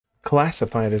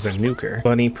Classified as a nuker,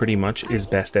 Bunny pretty much is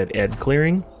best at ed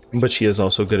clearing, but she is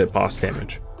also good at boss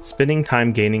damage. Spending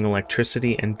time gaining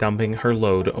electricity and dumping her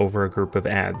load over a group of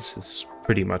ads is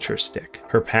pretty much her stick.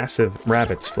 Her passive,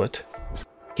 Rabbit's Foot,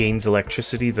 gains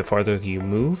electricity the farther you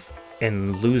move,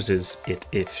 and loses it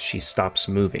if she stops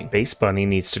moving. Base Bunny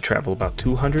needs to travel about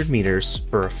 200 meters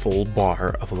for a full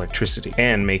bar of electricity,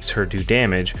 and makes her do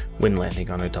damage when landing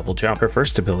on a double jump. Her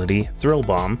first ability, Thrill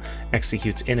Bomb,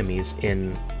 executes enemies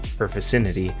in her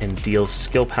vicinity and deals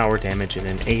skill power damage in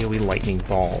an AoE lightning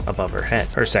ball above her head.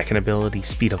 Her second ability,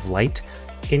 Speed of Light,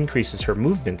 increases her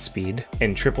movement speed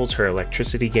and triples her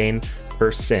electricity gain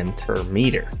per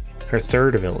meter. Her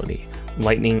third ability,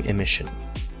 Lightning Emission,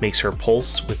 makes her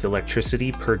pulse with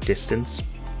electricity per distance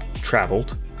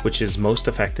traveled, which is most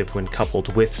effective when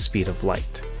coupled with Speed of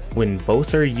Light. When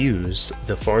both are used,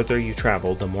 the farther you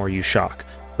travel, the more you shock,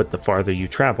 but the farther you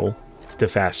travel, the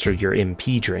faster your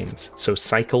MP drains, so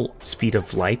cycle Speed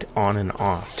of Light on and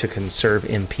off to conserve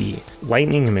MP.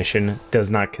 Lightning Emission does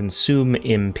not consume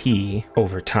MP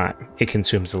over time, it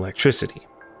consumes electricity.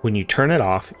 When you turn it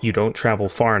off, you don't travel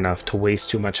far enough to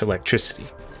waste too much electricity.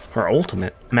 Her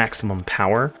ultimate, Maximum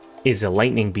Power, is a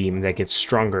lightning beam that gets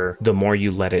stronger the more you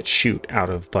let it shoot out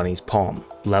of Bunny's palm.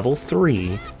 Level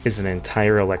 3 is an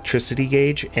entire electricity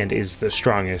gauge and is the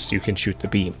strongest you can shoot the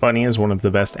beam. Bunny is one of the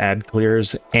best ad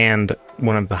clears and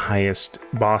one of the highest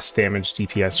boss damage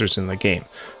DPSers in the game,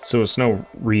 so it's no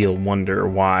real wonder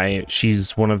why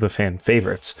she's one of the fan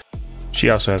favorites. She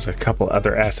also has a couple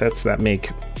other assets that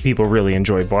make people really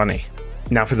enjoy Bunny.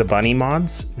 Now for the Bunny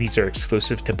mods, these are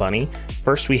exclusive to Bunny.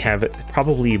 First we have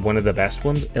probably one of the best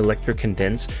ones, Electric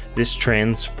Condense. This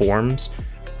transforms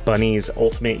Bunny's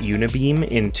ultimate Unibeam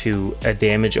into a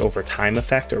damage over time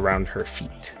effect around her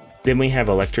feet. Then we have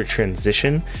Electric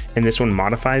Transition, and this one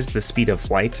modifies the speed of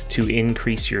light to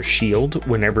increase your shield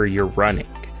whenever you're running.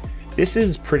 This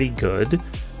is pretty good,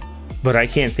 but I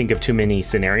can't think of too many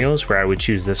scenarios where I would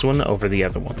choose this one over the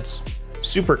other ones.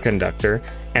 Superconductor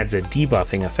adds a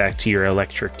debuffing effect to your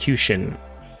electrocution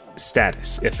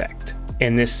status effect,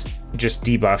 and this just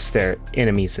debuffs their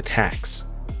enemies' attacks,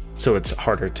 so it's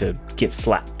harder to get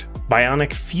slapped.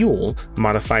 Bionic Fuel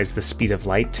modifies the speed of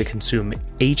light to consume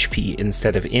HP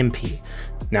instead of MP.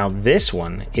 Now this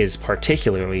one is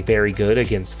particularly very good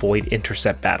against Void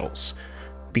Intercept battles,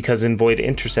 because in Void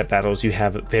Intercept battles you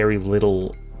have very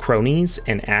little cronies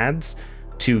and ads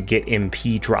to get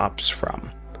MP drops from,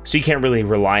 so you can't really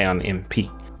rely on MP.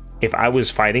 If I was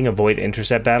fighting a Void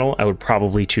Intercept battle, I would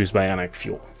probably choose Bionic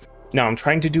Fuel. Now I'm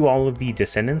trying to do all of the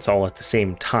Descendants all at the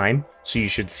same time, so you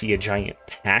should see a giant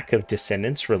pack of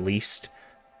Descendants released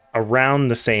around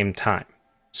the same time.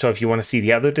 So if you want to see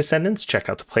the other Descendants, check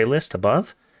out the playlist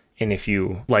above, and if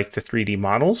you like the 3D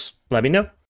models, let me know.